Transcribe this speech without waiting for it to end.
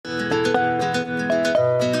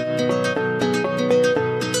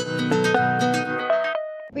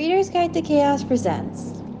to Chaos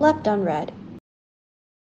presents Left Unread.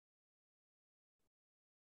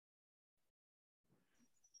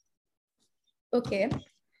 Okay,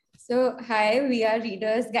 so hi, we are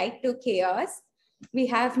Reader's Guide to Chaos. We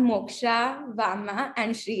have Moksha, Vama,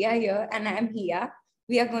 and Shreya here, and I am Hiya.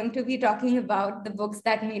 We are going to be talking about the books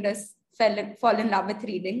that made us fall in love with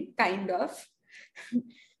reading, kind of.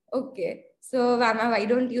 Okay, so Vama, why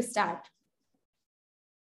don't you start?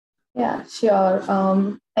 Yeah,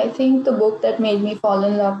 sure. I think the book that made me fall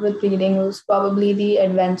in love with reading was probably The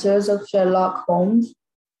Adventures of Sherlock Holmes.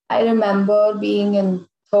 I remember being in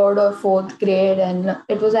third or fourth grade, and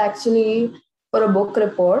it was actually for a book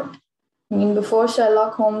report. I mean, before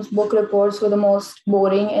Sherlock Holmes, book reports were the most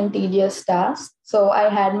boring and tedious task. So I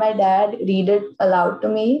had my dad read it aloud to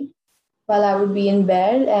me while I would be in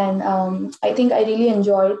bed, and I think I really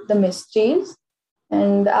enjoyed the mysteries.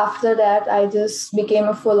 And after that, I just became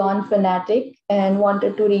a full on fanatic and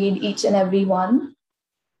wanted to read each and every one.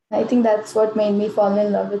 I think that's what made me fall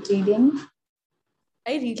in love with reading.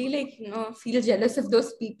 I really feel jealous of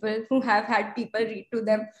those people who have had people read to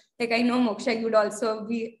them. Like I know Moksha,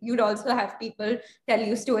 you'd also have people tell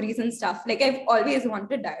you stories and stuff. Like I've always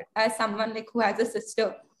wanted that as someone like who has a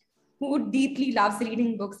sister who deeply loves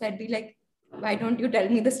reading books. I'd be like, why don't you tell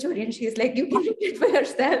me the story? And she's like, you can read it for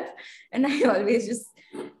yourself. And I always just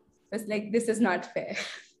was like, this is not fair.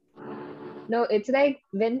 No, it's like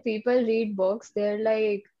when people read books, they're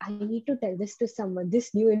like, I need to tell this to someone.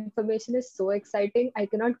 This new information is so exciting. I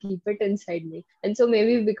cannot keep it inside me. And so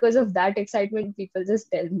maybe because of that excitement, people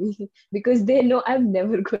just tell me because they know I'm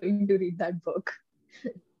never going to read that book.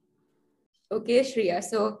 Okay, Shreya.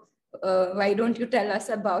 So why don't you tell us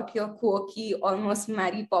about your quirky, almost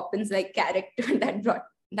Mary Poppins-like character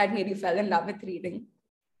that made you fall in love with reading?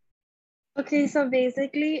 Okay, so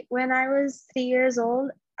basically, when I was 3 years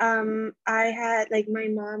old, I had like my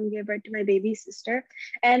mom gave birth to my baby sister,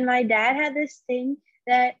 and my dad had this thing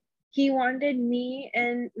that he wanted me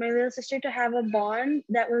and my little sister to have a bond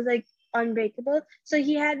that was like unbreakable. So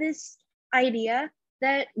he had this idea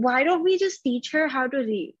that why don't we just teach her how to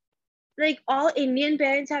read? Like all Indian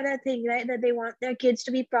parents have that thing, right? That they want their kids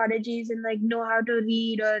to be prodigies and like know how to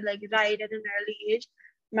read or like write at an early age.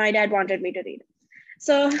 My dad wanted me to read.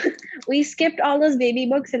 So we skipped all those baby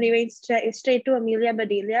books and we went straight to Amelia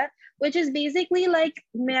Bedelia, which is basically like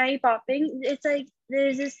Mary Poppins. It's like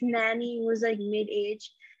there's this nanny who's like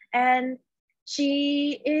mid-age and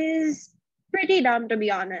she is pretty dumb, to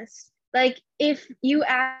be honest. Like if you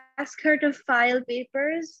ask her to file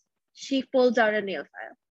papers, she pulls out a nail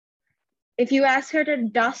file. If you ask her to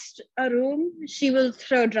dust a room, she will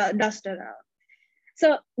throw dust around.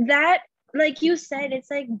 So that, like you said, it's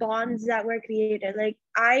like bonds that were created. Like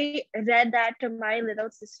I read that to my little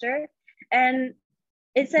sister, and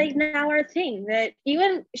it's like now our thing that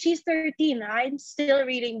even she's 13, I'm still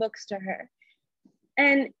reading books to her.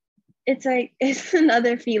 And it's like, it's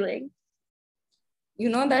another feeling. You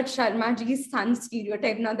know that Sharma ji's son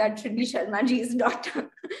stereotype, now that should be Sharma ji's daughter.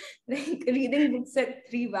 Like reading books at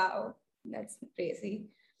 3, wow, that's crazy.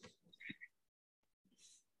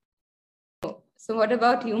 So what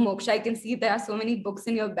about you, Moksha? I can see there are so many books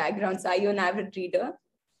in your background. So are you an avid reader?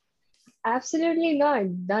 Absolutely not.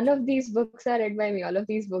 None of these books are read by me. All of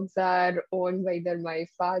these books are owned by either my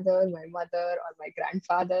father, my mother, or my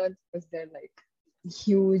grandfather because they're like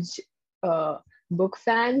huge book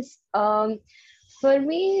fans. For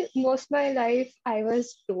me, most of my life, I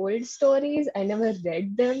was told stories. I never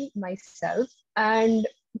read them myself. And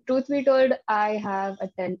truth be told, I have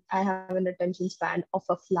an attention span of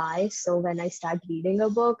a fly. So when I start reading a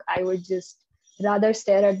book, I would just rather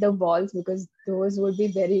stare at the walls because those would be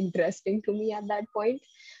very interesting to me at that point.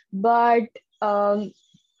 But the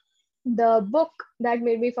book that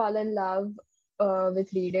made me fall in love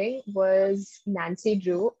with reading was Nancy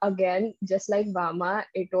Drew. Again, just like Vama,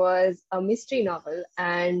 it was a mystery novel.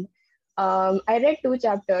 And I read 2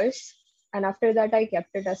 chapters. And after that, I kept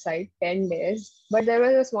it aside 10 days. But there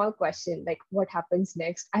was a small question like, what happens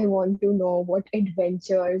next? I want to know what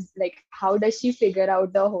adventures, like, how does she figure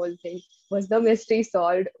out the whole thing? Was the mystery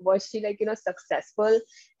solved? Was she, like, successful?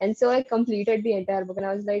 And so I completed the entire book and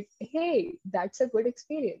I was like, hey, that's a good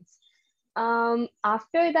experience.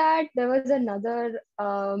 After that, there was another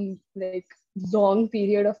like long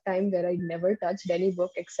period of time where I never touched any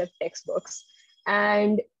book except textbooks.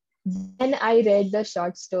 And then I read the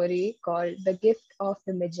short story called The Gift of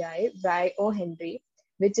the Magi by O. Henry,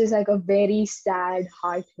 which is like a very sad,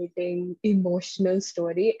 heart-hitting, emotional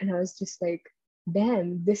story. And I was just like,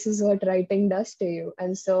 damn, this is what writing does to you.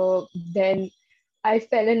 And so then I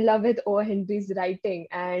fell in love with O. Henry's writing.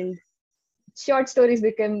 And short stories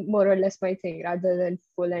became more or less my thing rather than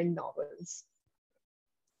full-length novels.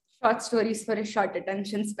 Short stories for a short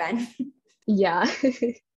attention span. Yeah.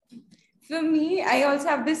 For me, I also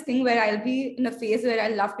have this thing where I'll be in a phase where I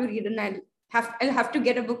love to read and I'll have to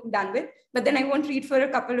get a book done with, but then I won't read for a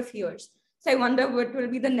couple of years. So I wonder what will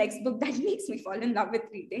be the next book that makes me fall in love with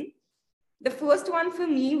reading. The first one for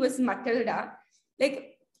me was Matilda.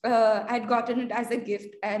 Like I'd gotten it as a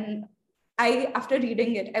gift, and after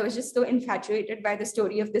reading it, I was just so infatuated by the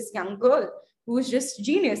story of this young girl who's just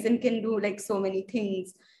genius and can do like so many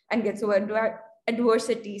things and gets over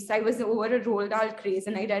adversity. So I was over a Roald Dahl craze,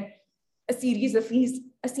 and I read a series of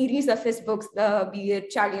his books, be it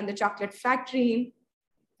Charlie and the Chocolate Factory.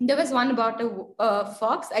 There was one about a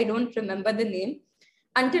fox. I don't remember the name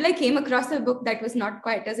until I came across a book that was not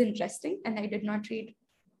quite as interesting, and I did not read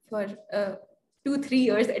for 2-3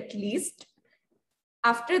 years at least.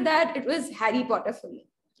 After that, it was Harry Potter for me.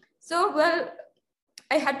 So, well,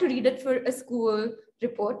 I had to read it for a school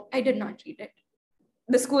report. I did not read it.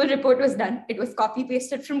 The school report was done. It was copy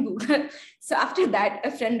pasted from Google. So after that, a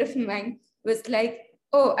friend of mine was like,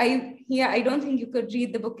 oh, I don't think you could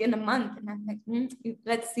read the book in a month. And I'm like,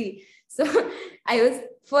 let's see. So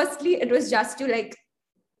firstly, it was just to like,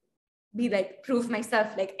 be like, prove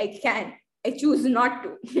myself, like I choose not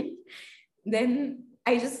to. Then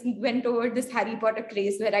I just went over this Harry Potter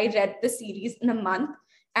craze where I read the series in a month.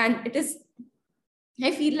 And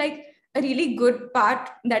I feel like a really good part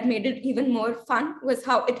that made it even more fun was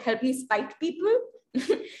how it helped me spite people.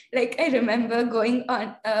 Like I remember going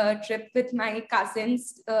on a trip with my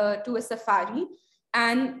cousins to a safari,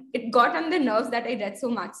 and it got on the nerves that I read so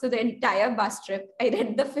much. So the entire bus trip, I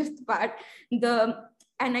read the fifth part, and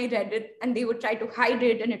I read it, and they would try to hide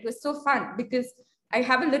it. And it was so fun because I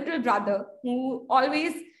have a little brother who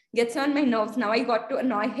always gets on my nerves. Now I got to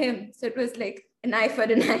annoy him. So it was like an eye for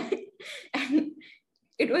an eye. And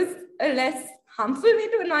it was a less harmful way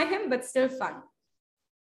to annoy him, but still fun.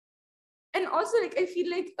 And also, like, I feel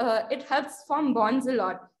like it helps form bonds a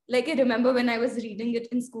lot. Like, I remember when I was reading it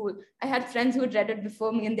in school, I had friends who had read it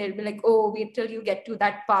before me, and they'd be like, oh, wait till you get to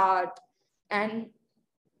that part. And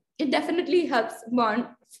it definitely helps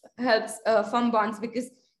form bonds because,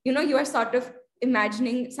 you know, you are sort of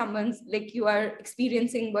imagining like you are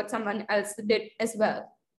experiencing what someone else did as well.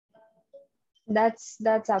 That's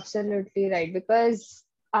absolutely right, because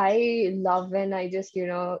I love when I just,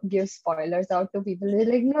 give spoilers out to people. They're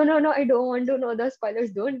like, no, I don't want to know the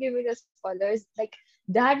spoilers. Don't give me the spoilers. Like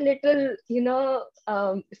that little,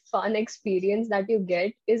 fun experience that you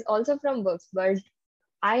get is also from books. But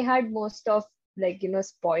I had most of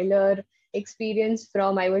spoiler experience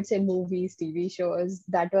from, I would say, movies, TV shows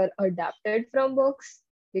that were adapted from books,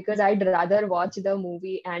 because I'd rather watch the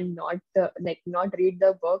movie and not read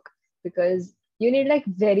the book, because you need like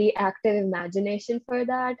very active imagination for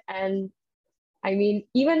that. And I mean,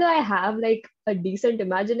 even though I have like a decent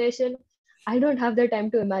imagination, I don't have the time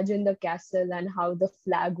to imagine the castle and how the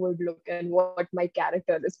flag would look and what my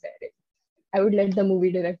character is wearing. I would let the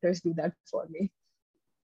movie directors do that for me.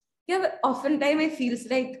 Yeah, but oftentimes it feels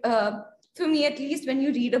like, for me at least, when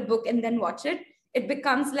you read a book and then watch it, it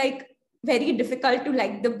becomes like very difficult to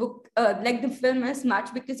like the book, like the film as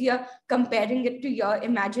much, because you're comparing it to your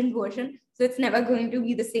imagined version. So it's never going to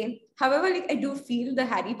be the same. However, like I do feel the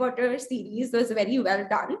Harry Potter series was very well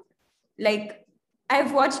done. Like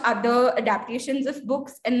I've watched other adaptations of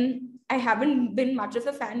books and I haven't been much of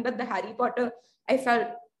a fan, but the Harry Potter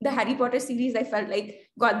series, I felt like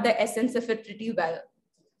got the essence of it pretty well.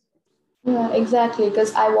 Yeah, exactly.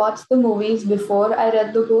 Because I watched the movies before I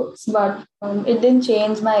read the books, but it didn't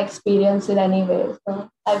change my experience in any way. So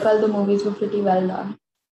I felt the movies were pretty well done.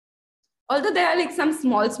 Although there are like some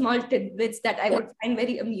small tidbits that I would find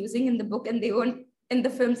very amusing in the book, and they won't in the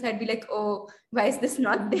films. I'd be like, oh, why is this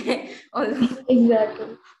not there?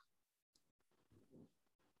 Exactly.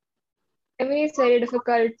 I mean, it's very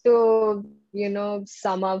difficult to,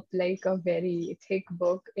 sum up like a very thick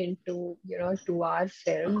book into, 2-hour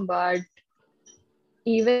film. But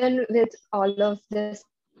even with all of the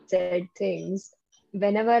said things,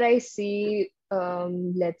 whenever I see,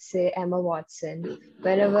 let's say, Emma Watson,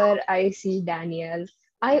 whenever I see Daniel,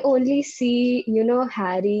 I only see,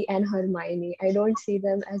 Harry and Hermione. I don't see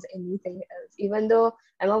them as anything else, even though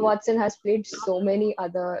Emma Watson has played so many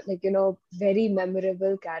other, very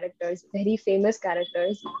memorable characters, very famous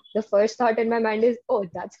characters. The first thought in my mind is, oh,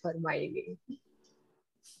 that's Hermione.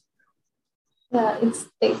 Yeah, it's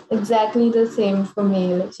exactly the same for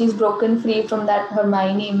me. Like she's broken free from that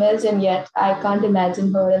Hermione image, and yet I can't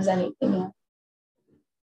imagine her as anything else.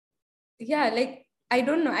 Yeah, like I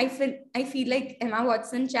don't know. I feel like Emma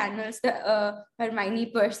Watson channels the Hermione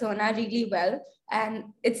persona really well, and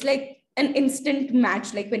it's like an instant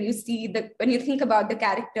match. Like when you think about the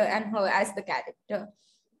character and her as the character.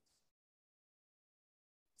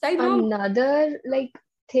 So I know Another like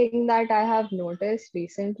thing that I have noticed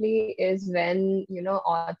recently is when,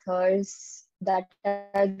 authors that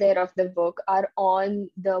are there of the book are on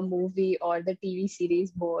the movie or the TV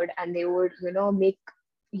series board, and they would, make,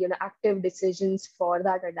 active decisions for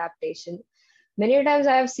that adaptation. Many times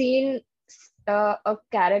I have seen a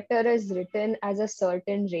character is written as a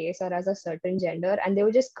certain race or as a certain gender, and they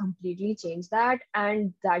would just completely change that.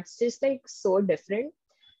 And that's just like so different.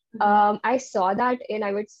 I saw that in,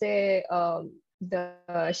 I would say,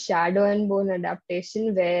 the Shadow and Bone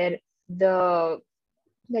adaptation, where the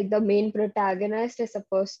the main protagonist is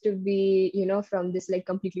supposed to be, from this like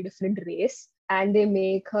completely different race, and they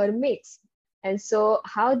make her mixed. And so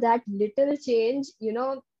how that little change,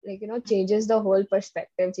 changes the whole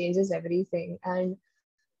perspective, changes everything. And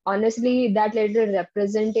honestly, that little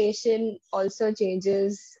representation also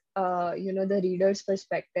changes the reader's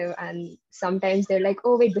perspective, and sometimes they're like,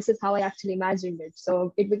 oh wait, this is how I actually imagined it.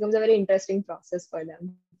 So it becomes a very interesting process for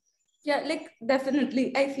them. Yeah, like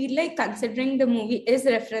definitely. I feel like considering the movie is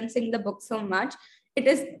referencing the book so much, it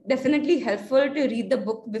is definitely helpful to read the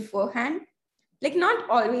book beforehand. Like not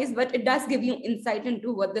always, but it does give you insight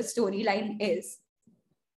into what the storyline is.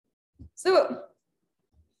 So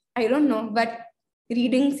I don't know, but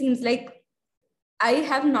reading seems like I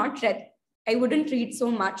have not read. I wouldn't read so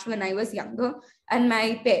much when I was younger, and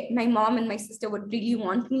my mom and my sister would really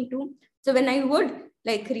want me to. So when I would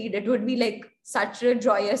like read, it would be like such a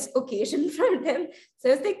joyous occasion for them. So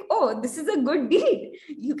I was like, oh, this is a good deed.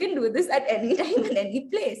 You can do this at any time and any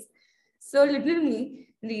place. So little me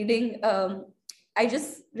reading. I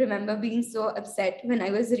just remember being so upset when I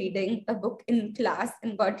was reading a book in class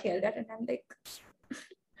and got yelled at, and I'm like,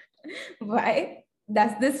 why?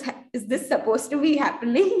 Is this supposed to be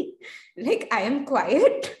happening? Like I am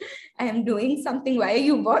quiet, I am doing something, why are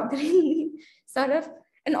you bothering me? Sort of.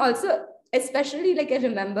 And also, especially like I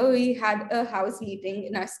remember we had a house meeting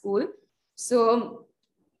in our school, so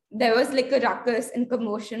there was like a ruckus and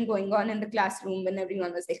commotion going on in the classroom when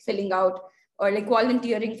everyone was like filling out or like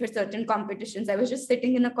volunteering for certain competitions. I was just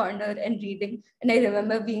sitting in a corner and reading, and I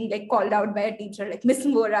remember being like called out by a teacher, like, Miss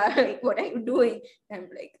Mora, like, what are you doing? And I'm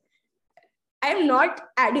like, I'm not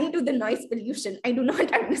adding to the noise pollution. I do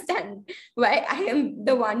not understand why I am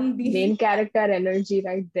the one being main character energy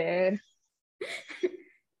right there.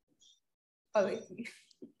 Obviously.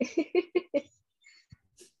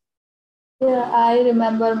 Yeah, I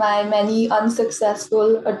remember my many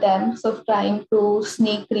unsuccessful attempts of trying to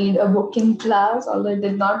sneak read a book in class, although it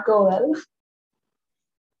did not go well.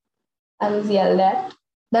 I was yelled at.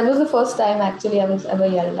 That was the first time actually I was ever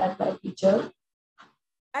yelled at by a teacher.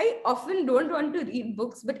 I often don't want to read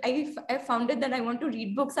books, but I found it that I want to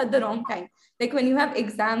read books at the wrong time. Like when you have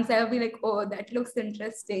exams, I'll be like, oh, that looks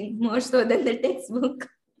interesting, more so than the textbook.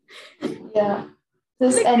 Yeah,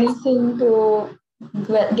 just anything to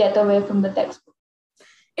get away from the textbook.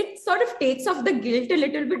 It sort of takes off the guilt a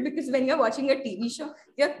little bit, because when you're watching a TV show,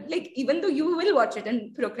 you're like, even though you will watch it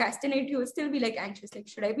and procrastinate, you will still be like anxious, like,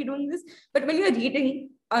 should I be doing this? But when you're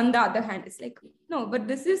reading, on the other hand, it's like, no, but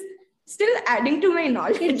this is still adding to my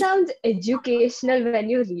knowledge. It sounds educational when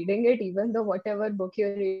you're reading it, even though whatever book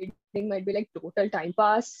you're reading might be like total time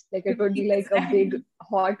pass. Like it would be like a big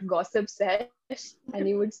hot gossip sesh, and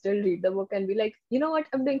you would still read the book and be like, you know what,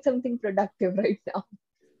 I'm doing something productive right now.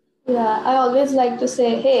 Yeah, I always like to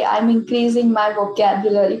say, hey, I'm increasing my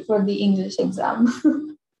vocabulary for the English exam.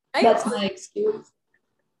 That's my excuse.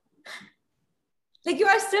 Like you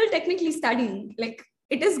are still technically studying. Like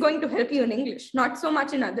it is going to help you in English, not so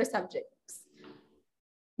much in other subjects.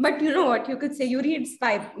 But you know what? You could say you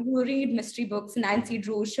read mystery books, Nancy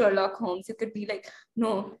Drew, Sherlock Holmes. You could be like,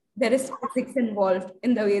 no, there is physics involved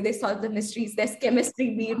in the way they solve the mysteries. There's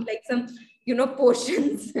chemistry, be it like some,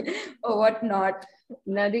 potions or whatnot.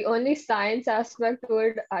 Now, the only science aspect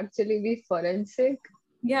would actually be forensic.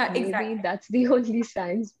 Yeah, Maybe exactly. that's the only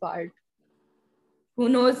science part. Who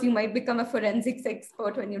knows? You might become a forensics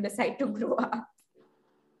expert when you decide to grow up.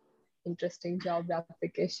 Interesting job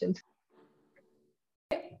application.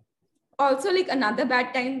 Also, like another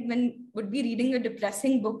bad time when would be reading a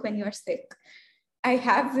depressing book when you're sick. I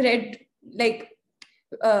have read like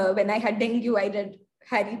when I had dengue, I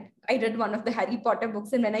read one of the Harry Potter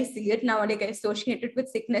books, and when I see it now, like I associate it with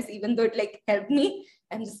sickness, even though it like helped me.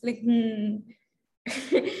 I'm just like,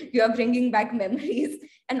 you are bringing back memories.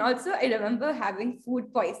 And also, I remember having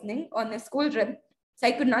food poisoning on a school trip. So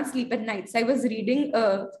I could not sleep at night. So I was reading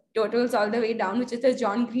Turtles All the Way Down, which is a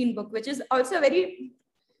John Green book, which is also very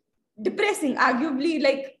depressing. Arguably,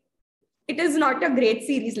 like, it is not a great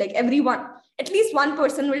series. Like, everyone, at least one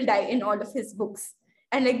person will die in all of his books.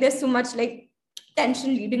 And like, there's so much like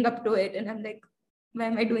tension leading up to it. And I'm like, why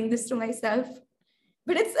am I doing this to myself?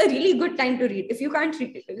 But it's a really good time to read. If you can't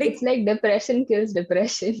read it, like, It's like depression kills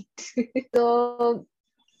depression. So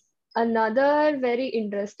another very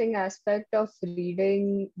interesting aspect of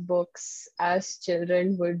reading books as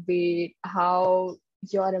children would be how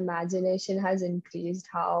your imagination has increased,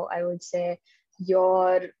 how I would say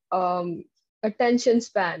your attention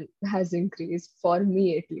span has increased, for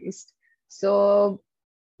me at least. So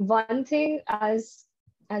one thing, as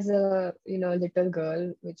a little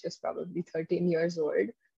girl, which is probably 13 years old,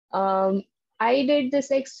 I did this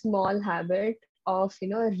like small habit of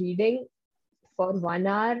reading for 1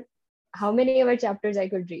 hour, how many ever chapters I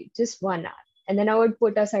could read, just 1 hour. And then I would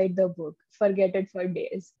put aside the book, forget it for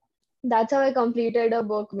days. That's how I completed a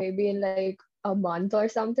book, maybe in like a month or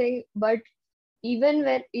something. But even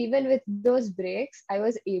with those breaks, I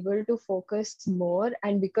was able to focus more.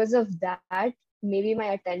 And because of that, maybe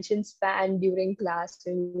my attention span during class,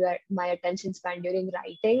 my attention span during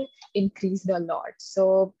writing increased a lot.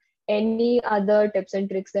 So any other tips and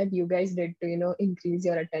tricks that you guys did to increase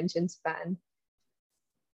your attention span?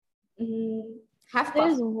 have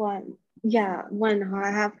There's coffee. one. Yeah, one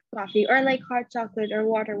half coffee or like hot chocolate or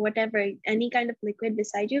water, whatever, any kind of liquid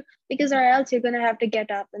beside you, because or else you're gonna have to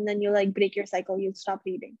get up and then you like break your cycle, you'll stop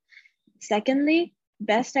reading. Secondly,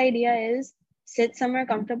 best idea is sit somewhere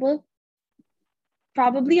comfortable,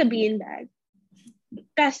 probably a bean bag.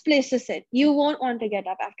 Best place to sit. You won't want to get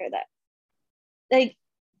up after that. Like,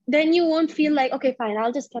 then you won't feel like, okay, fine,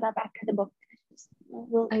 I'll just get up after the book.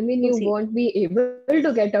 We'll You see. won't be able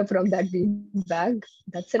to get up from that bean bag.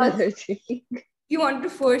 That's another thing. You want to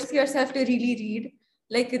force yourself to really read.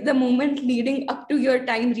 Like, the moment leading up to your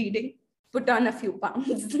time reading, put on a few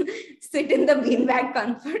pounds, sit in the beanbag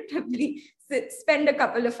comfortably, spend a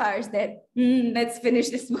couple of hours there. Let's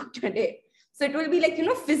finish this book today. So it will be like,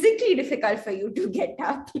 physically difficult for you to get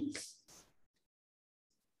up.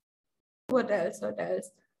 What else?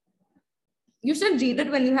 You should read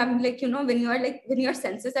it when you have like, when your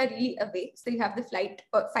senses are really awake. So you have the fight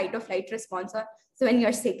or flight response. Or so when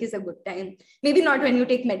you're sick is a good time. Maybe not when you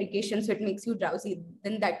take medication, so it makes you drowsy.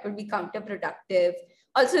 Then that could be counterproductive.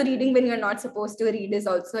 Also, reading when you're not supposed to read is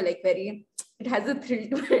also like it has a thrill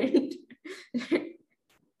to it.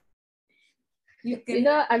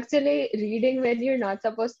 Actually, reading when you're not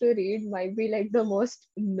supposed to read might be like the most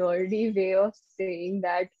nerdy way of saying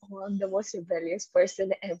that, oh, I'm the most rebellious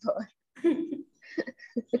person ever.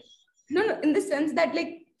 No, in the sense that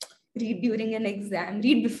like read during an exam,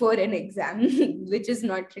 read before an exam, which is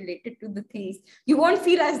not related to the things. You won't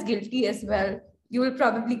feel as guilty as well. You will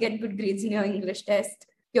probably get good grades in your English test.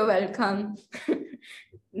 You're welcome.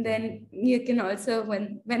 Then you can also,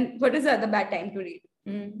 what is the other bad time to read?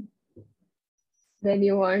 Then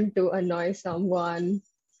you want to annoy someone.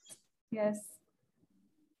 Yes.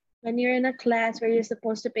 When you're in a class where you're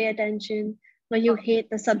supposed to pay attention, but you hate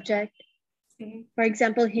the subject. For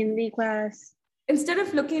example, Hindi class. Instead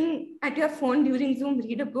of looking at your phone during Zoom,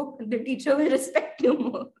 read a book. The teacher will respect you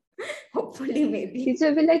more. Hopefully, maybe. Teacher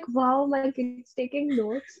will be like, wow, my kid's taking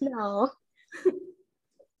notes now.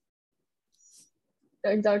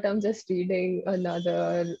 Turns out I'm just reading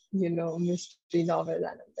another, mystery novel. And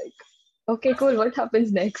I'm like, okay, cool. What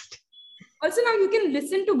happens next? Also, now you can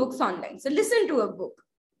listen to books online. So listen to a book.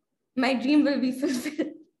 My dream will be fulfilled.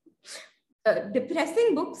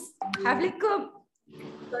 Depressing books have like a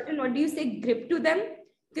certain, grip to them.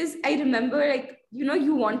 Because I remember like,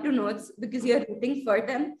 you want to know it's because you're rooting for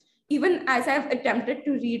them. Even as I've attempted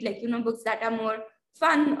to read like, books that are more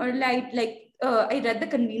fun or light, like I read The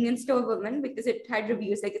Convenience Store Woman because it had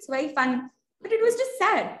reviews, like it's very fun, but it was just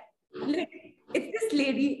sad. Like, it's this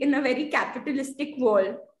lady in a very capitalistic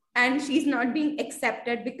world and she's not being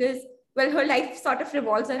accepted because, well, her life sort of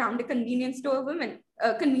revolves around a convenience store,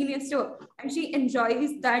 and she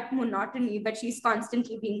enjoys that monotony, but she's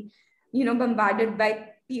constantly being, bombarded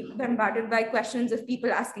by questions of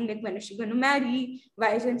people asking like, when is she going to marry?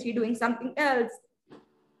 Why isn't she doing something else?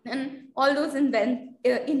 And all those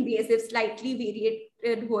invasive, slightly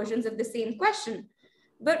varied versions of the same question.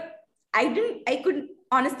 But I didn't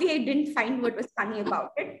find what was funny about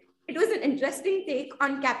it. It was an interesting take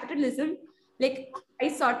on capitalism. Like, I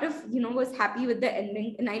sort of, was happy with the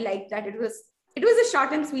ending, and I liked that it was a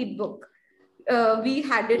short and sweet book. We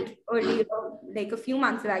had it earlier, like a few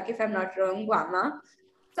months back, if I'm not wrong, Guama.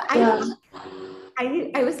 So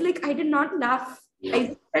I was like, I did not laugh I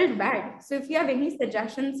just felt bad. So if you have any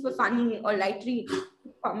suggestions for funny or light read,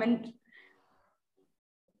 comment.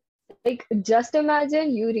 Like, just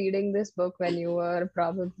imagine you reading this book when you were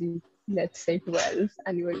probably, let's say, 12,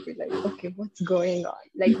 and you would be like, okay, what's going on?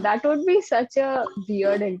 Like, that would be such a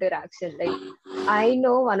weird interaction. Like, I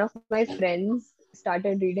know one of my friends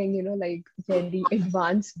started reading, like very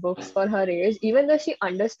advanced books for her age. Even though she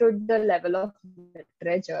understood the level of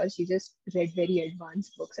literature, she just read very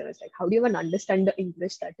advanced books. And it's like, how do you even understand the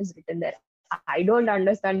English that is written there? I don't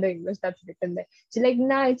understand the English that's written there. She's like,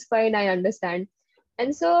 nah, it's fine. I understand.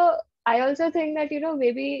 And so I also think that,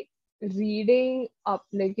 maybe reading up,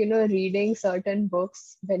 like, reading certain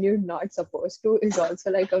books when you're not supposed to is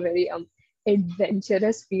also like a very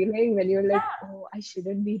adventurous feeling when you're like, oh, I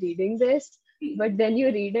shouldn't be reading this. But then you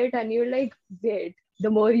read it and you're like, wait,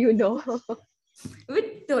 the more you know.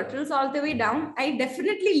 With Turtles All the Way Down, I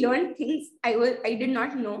definitely learned things I did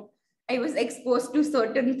not know. I was exposed to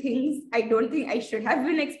certain things I don't think I should have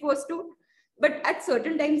been exposed to. But at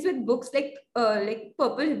certain times with books like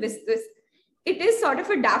Purple Hibiscus, it is sort of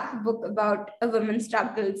a dark book about a woman's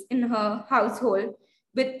struggles in her household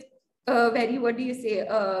with a very, what do you say,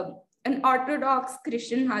 an Orthodox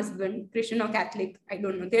Christian husband, Christian or Catholic, I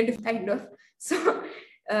don't know, they're different kind of. So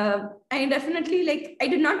I definitely, like, I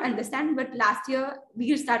did not understand, but last year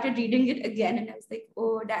we started reading it again and I was like,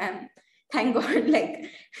 oh, damn, thank God.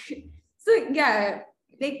 Like, so yeah,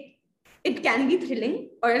 like, it can be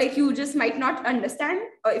thrilling, or like you just might not understand,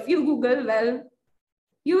 or if you Google well,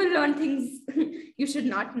 you will learn things you should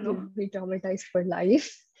not know. You'll be traumatized for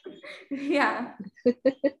life. Yeah.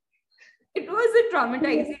 It was a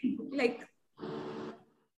traumatizing book, like,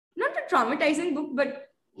 not a traumatizing book, but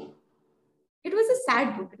it was a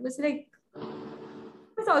sad book. It was like,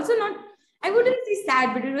 it was also not, I wouldn't say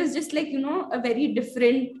sad, but it was just like, a very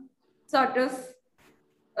different sort of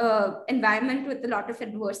environment with a lot of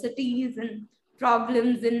adversities and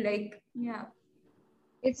problems and like, yeah.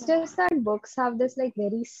 It's just that books have this like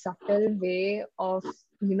very subtle way of,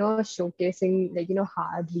 showcasing like,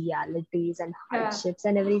 hard realities and hardships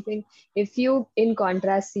and everything. If you, in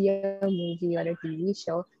contrast, see a movie or a TV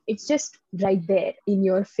show, it's just right there in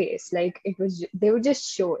your face. Like they would just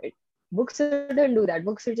show it. Books wouldn't do that.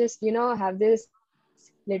 Books would just, have this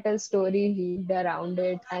little story weaved around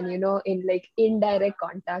it. And, in like indirect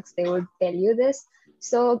context, they would tell you this.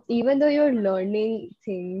 So even though you're learning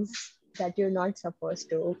things that you're not supposed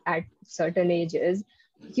to at certain ages,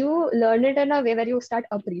 you learn it in a way where you start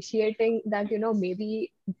appreciating that,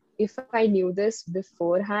 maybe if I knew this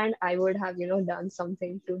beforehand, I would have, done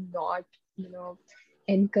something to not,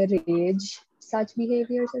 encourage such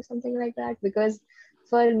behaviors or something like that. Because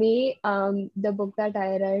for me, the book that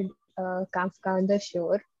I read, Kafka on the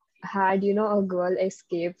Shore, had, a girl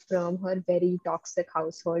escape from her very toxic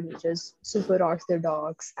household, which is super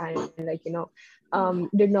orthodox and like,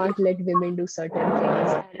 did not let women do certain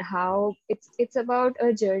things, and how it's about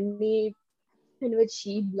a journey in which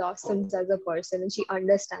she blossoms as a person and she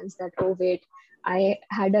understands that, oh wait, I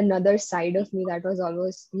had another side of me that was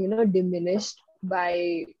always, diminished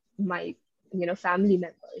by my, family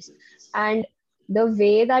members. And the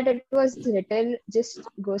way that it was written just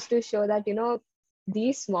goes to show that,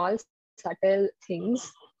 these small subtle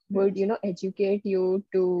things would, educate you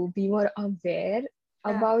to be more aware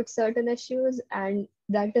about certain issues. And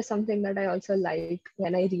that is something that I also like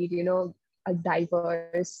when I read, a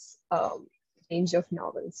diverse range of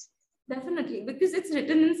novels. Definitely, because it's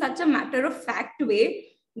written in such a matter of fact way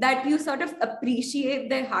that you sort of appreciate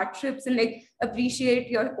their hardships and like appreciate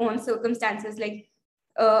your own circumstances. Like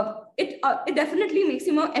it definitely makes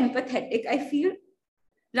you more empathetic, I feel,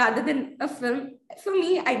 rather than a film. For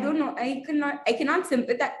me, I don't know, I cannot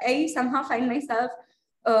sympathize. I somehow find myself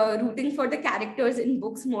rooting for the characters in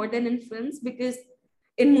books more than in films, because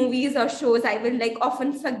in movies or shows I will like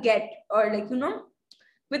often forget, or like,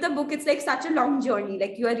 with a book it's like such a long journey,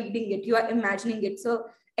 like you are reading it, you are imagining it. So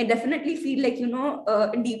I definitely feel like,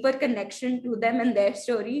 a deeper connection to them and their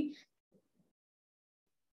story.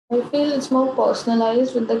 I feel it's more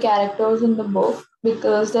personalized with the characters in the book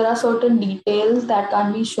because there are certain details that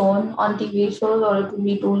can't be shown on TV shows or it will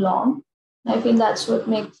be too long. I feel that's what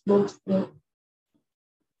makes books great.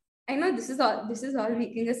 I know this is all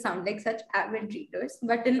making us sound like such avid readers,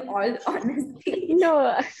 but in all honesty,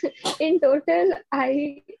 no, in total,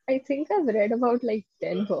 I think I've read about like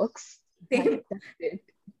 10 books. Same. That's it.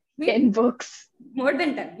 10 books. More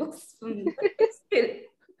than 10 books for me, but still.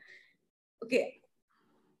 Okay.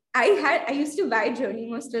 I used to buy Journey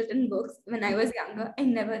Mostelton books when I was younger. I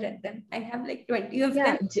never read them. I have like 20 of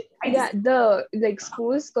Yeah, them. I just, the like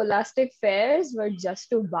school scholastic fairs were just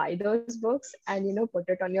to buy those books and put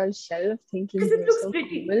it on your shelf, thinking because it you're looks so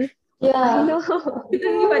pretty. cool. I Yeah. know. Then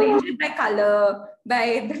you arrange it by color,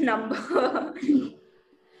 by the number.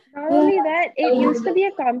 Not only that, it I used to would- be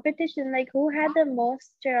a competition, like who had the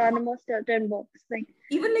most Geronimo Stilton books, like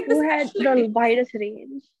Even like the who had special the edition, widest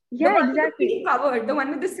range. the Yeah, one with the exactly. pink cover, the one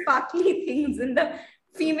with the sparkly things and the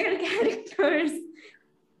female characters.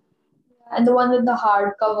 And the one with the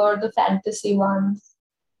hardcover, the fantasy ones.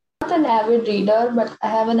 Not an avid reader, but I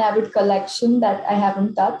have an avid collection that I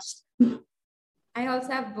haven't touched. I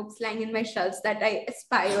also have books lying in my shelves that I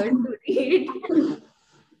aspire to read.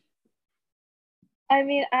 I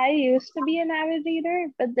mean, I used to be an avid reader,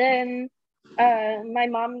 but then my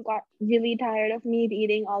mom got really tired of me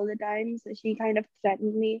reading all the time. So she kind of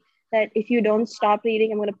threatened me that if you don't stop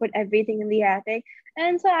reading, I'm going to put everything in the attic.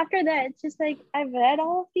 And so after that, it's just like I've read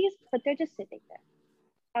all of these, but they're just sitting there.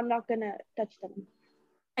 I'm not going to touch them.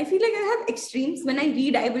 I feel like I have extremes. When I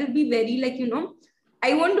read, I will be very like,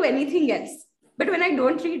 I won't do anything else. But when I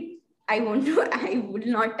don't read, I will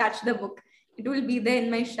not touch the book. It will be there in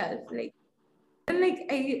my shelf.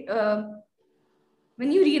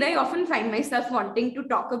 When you read, I often find myself wanting to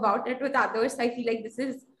talk about it with others. I feel like this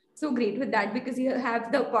is so great with that because you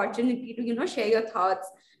have the opportunity to, share your thoughts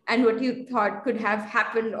and what you thought could have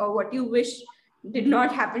happened or what you wish did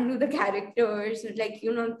not happen to the characters. Like,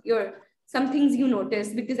 some things you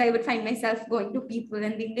notice, because I would find myself going to people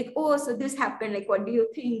and being like, oh, so this happened. Like, what do you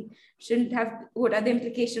think? What are the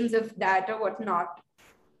implications of that or whatnot?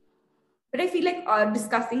 But I feel like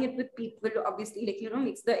discussing it with people obviously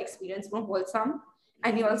makes the experience more wholesome,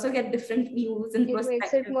 and you also get different views and It makes it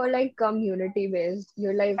perspectives. more like community based.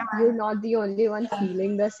 You're like, you're not the only one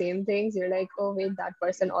feeling the same things. You're like, oh wait, that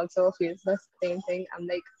person also feels the same thing. I'm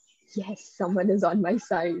like, yes, someone is on my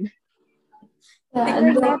side. Yeah, Like,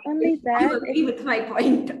 and Not only you that, agree with my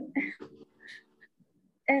point.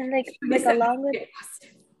 and like Should be along with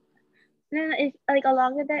positive. no, it's like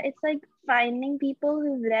along with that, it's like finding people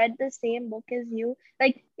who've read the same book as you.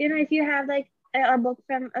 Like, if you have like a book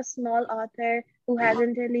from a small author who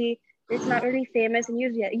it's not really famous, and you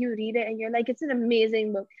read it and you're like, it's an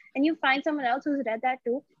amazing book, and you find someone else who's read that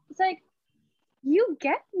too. It's like, you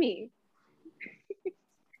get me.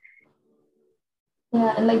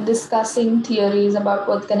 yeah, and like discussing theories about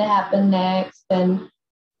what's gonna happen next and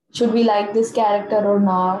should we like this character or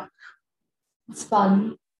not. It's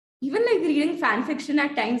fun. Even like reading fan fiction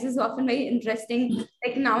at times is often very interesting.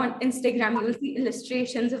 Like now on Instagram, you will see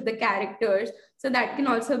illustrations of the characters. So that can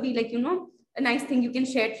also be like, a nice thing. You can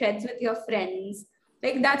share threads with your friends.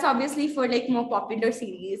 Like that's obviously for like more popular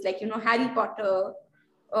series, like, Harry Potter.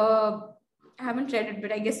 I haven't read it,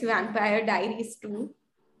 but I guess Vampire Diaries too.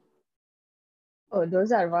 Oh,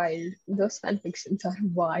 those are wild. Those fan fictions are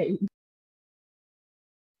wild.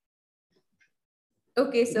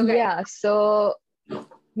 Okay, so guys, Yeah, so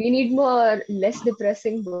we need more less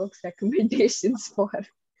depressing books recommendations for.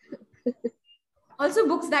 also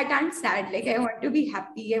books that aren't sad. Like I want to be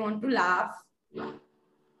happy, I want to laugh.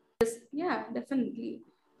 Yeah, definitely.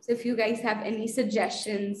 So if you guys have any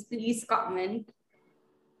suggestions, please comment.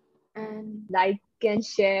 And Like and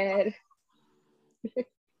share.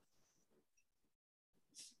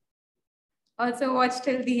 also watch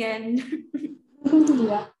till the end.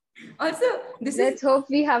 Yeah. Also, Let's hope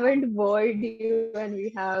we haven't bored you and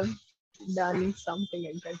we have done something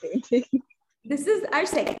entertaining. this is our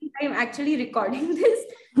second time actually recording this.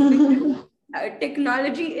 Because,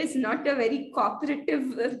 technology is not a very cooperative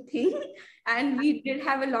thing, and we did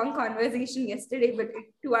have a long conversation yesterday, but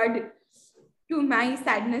to my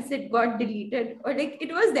sadness, it got deleted, or like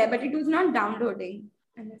it was there, but it was not downloading.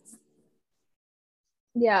 And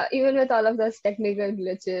Yeah, even with all of those technical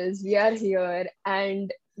glitches, we are here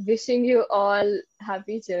and wishing you all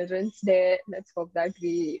happy Children's Day. Let's hope that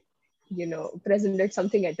we, presented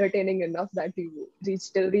something entertaining enough that you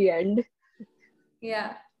reach till the end.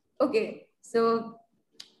 yeah, okay. So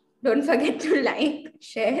don't forget to like,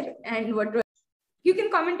 share, and you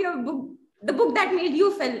can comment your book, the book that made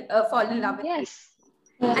you fall in love with it, Yes.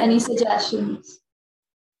 Yeah, any suggestions?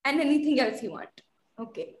 and anything else you want.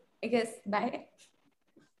 Okay, I guess bye.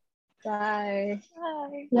 Bye.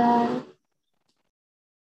 Bye. Yeah.